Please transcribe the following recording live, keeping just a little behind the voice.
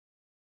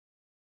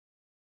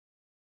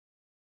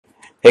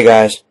Hey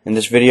guys, in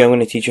this video I'm going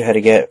to teach you how to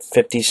get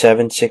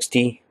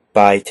 5760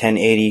 by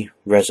 1080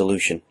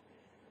 resolution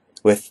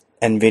with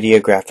NVIDIA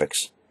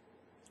graphics.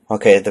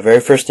 Okay, the very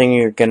first thing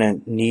you're going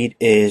to need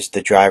is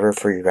the driver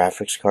for your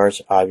graphics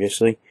cards,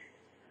 obviously.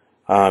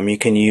 You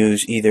can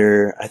use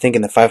either, I think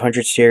in the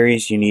 500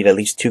 series you need at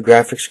least 2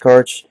 graphics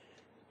cards.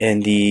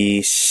 In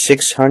the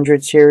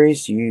 600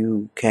 series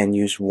you can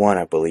use 1,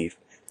 I believe.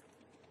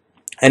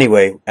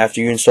 Anyway, after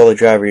you install the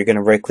driver, you're going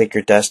to right click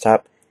your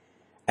desktop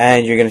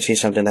and you're going to see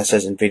something that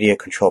says NVIDIA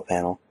Control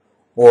Panel,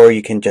 or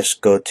you can just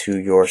go to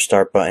your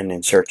Start button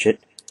and search it.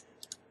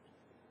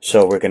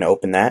 So we're going to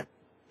open that.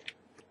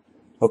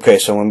 Okay,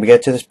 so when we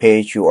get to this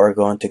page, you are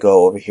going to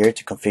go over here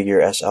to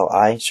configure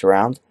SLI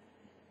surround,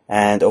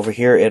 and over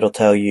here it'll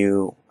tell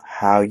you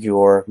how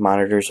your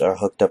monitors are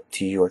hooked up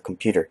to your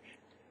computer.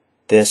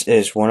 This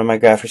is one of my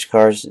graphics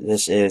cards.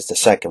 This is the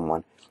second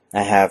one.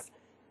 I have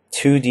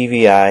 2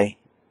 DVI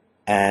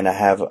and I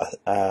have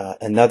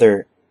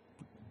another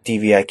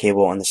DVI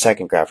cable on the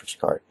second graphics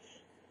card,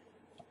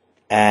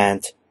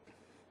 and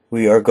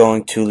we are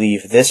going to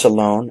leave this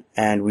alone,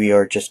 and we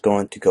are just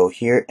going to go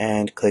here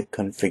and click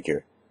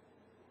configure,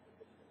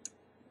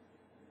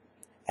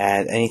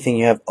 and anything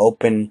you have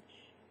open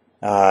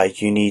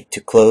you need to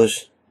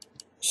close.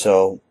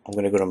 So I'm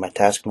going to go to my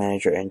task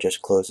manager and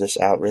just close this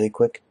out really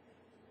quick.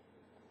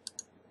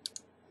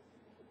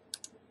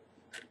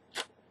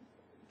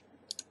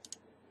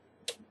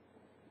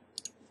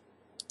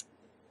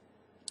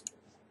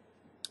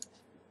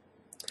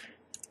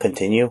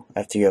 Continue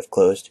after you have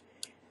closed,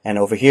 and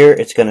over here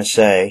it's going to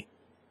say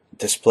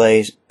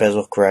displays,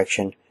 bezel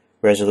correction,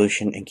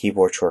 resolution, and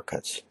keyboard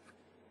shortcuts.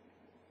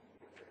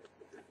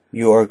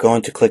 You are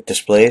going to click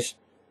displays.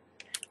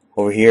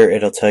 Over here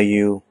it'll tell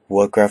you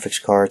what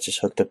graphics cards is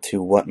hooked up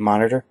to what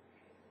monitor,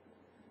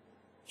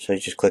 so you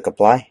just click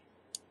apply.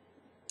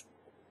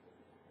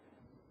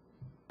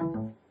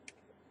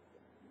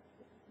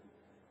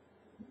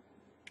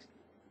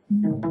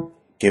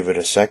 Give it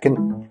a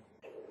second.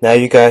 Now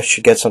you guys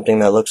should get something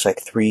that looks like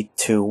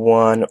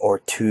 321 or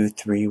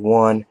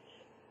 231,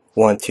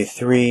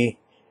 123.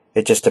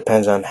 It just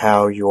depends on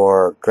how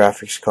your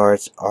graphics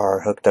cards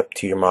are hooked up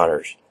to your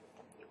monitors.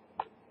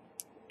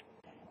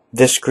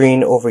 This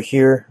screen over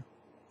here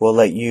will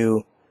let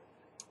you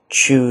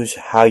choose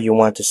how you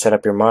want to set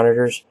up your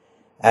monitors,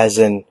 as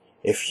in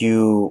if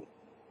you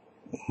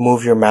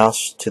move your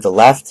mouse to the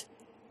left,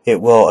 it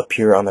will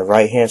appear on the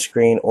right hand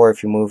screen, or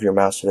if you move your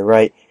mouse to the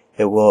right,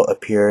 it will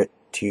appear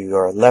to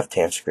your left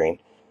hand screen.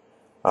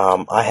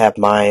 I have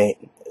mine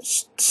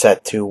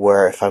set to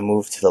where if I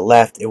move to the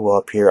left it will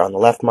appear on the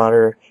left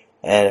monitor,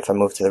 and if I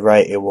move to the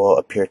right it will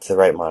appear to the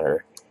right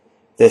monitor.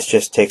 This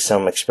just takes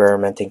some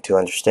experimenting to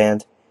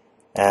understand,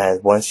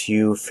 and once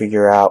you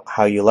figure out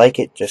how you like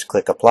it, just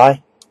click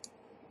apply,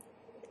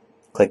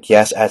 click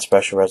yes, add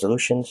special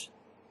resolutions.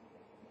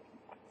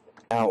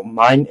 Now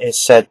mine is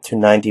set to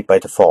 90 by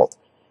default.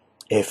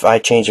 If I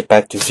change it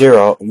back to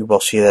 0, you will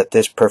see that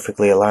this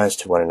perfectly aligns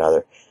to one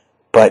another.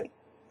 But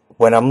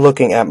when I'm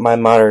looking at my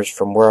monitors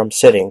from where I'm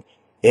sitting,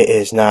 it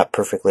is not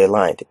perfectly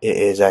aligned. It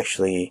is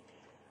actually,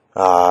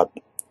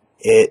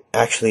 it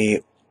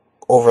actually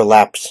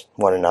overlaps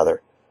one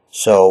another.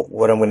 So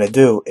what I'm going to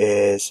do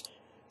is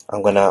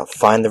I'm going to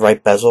find the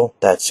right bezel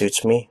that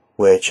suits me,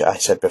 which I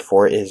said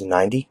before is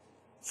 90,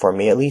 for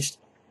me at least.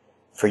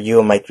 For you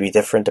it might be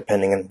different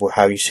depending on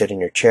how you sit in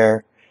your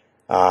chair,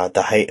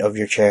 the height of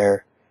your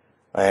chair,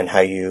 and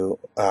how you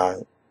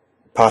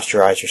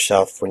posturize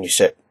yourself when you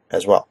sit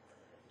as well.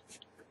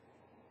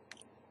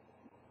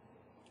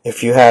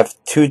 If you have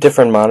 2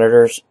 different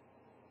monitors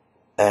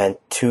and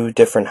 2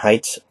 different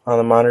heights on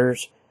the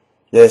monitors,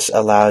 this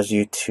allows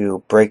you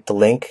to break the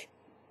link,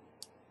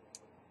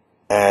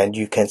 and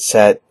you can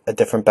set a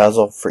different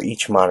bezel for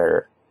each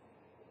monitor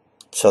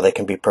so they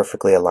can be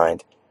perfectly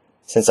aligned.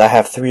 Since I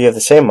have 3 of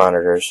the same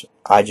monitors,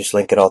 I just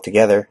link it all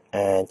together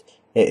and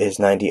it is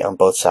 90 on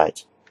both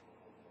sides.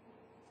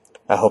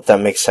 I hope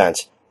that makes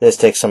sense. This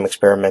takes some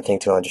experimenting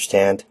to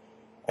understand,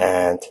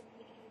 and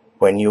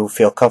when you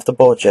feel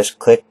comfortable, just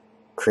click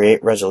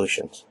create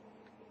resolutions.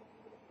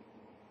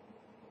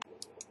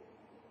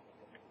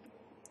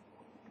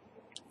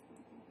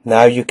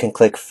 Now you can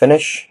click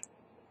finish,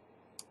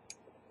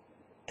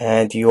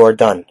 and you are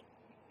done.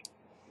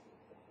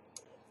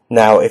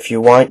 Now if you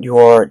want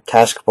your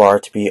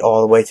taskbar to be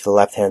all the way to the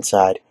left hand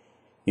side,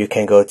 you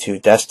can go to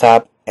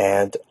desktop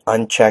and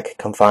uncheck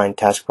confine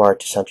taskbar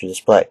to center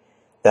display.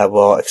 That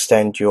will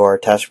extend your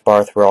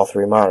taskbar through all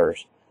 3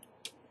 monitors.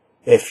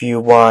 If you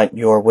want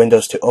your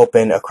windows to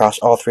open across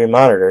all 3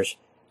 monitors,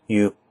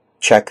 you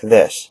check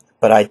this,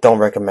 but I don't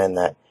recommend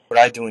that. What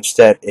I do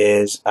instead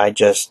is I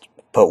just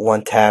put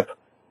one tab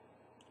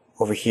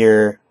over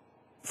here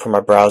for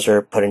my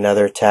browser, put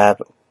another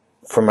tab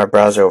for my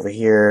browser over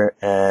here,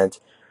 and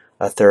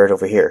a third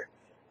over here.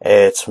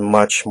 It's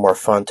much more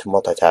fun to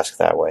multitask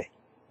that way.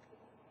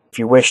 If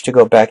you wish to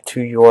go back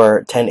to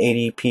your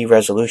 1080p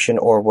resolution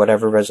or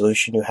whatever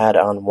resolution you had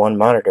on one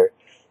monitor,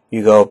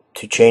 you go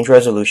to change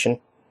resolution,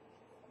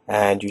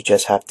 and you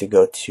just have to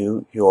go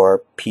to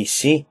your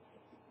PC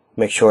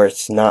make sure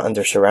it's not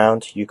under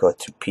surround. You go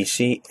to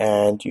PC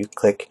and you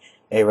click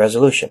a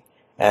resolution,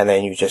 and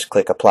then you just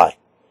click apply.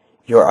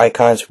 Your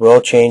icons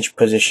will change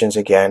positions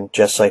again,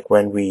 just like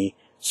when we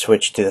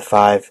switch to the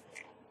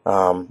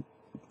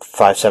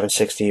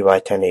 5760 by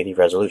 1080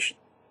 resolution.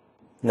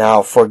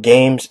 Now for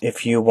games,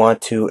 if you want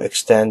to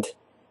extend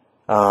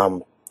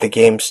the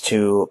games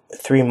to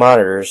 3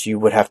 monitors, you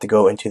would have to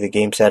go into the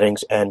game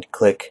settings and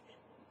click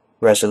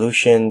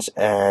resolutions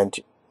and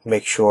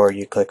make sure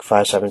you click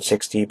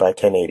 5760 by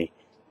 1080.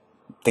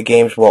 The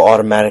games will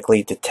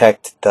automatically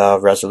detect the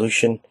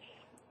resolution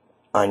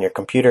on your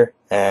computer,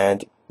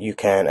 and you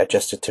can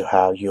adjust it to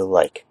how you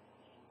like.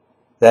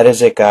 That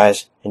is it,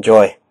 guys.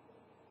 Enjoy.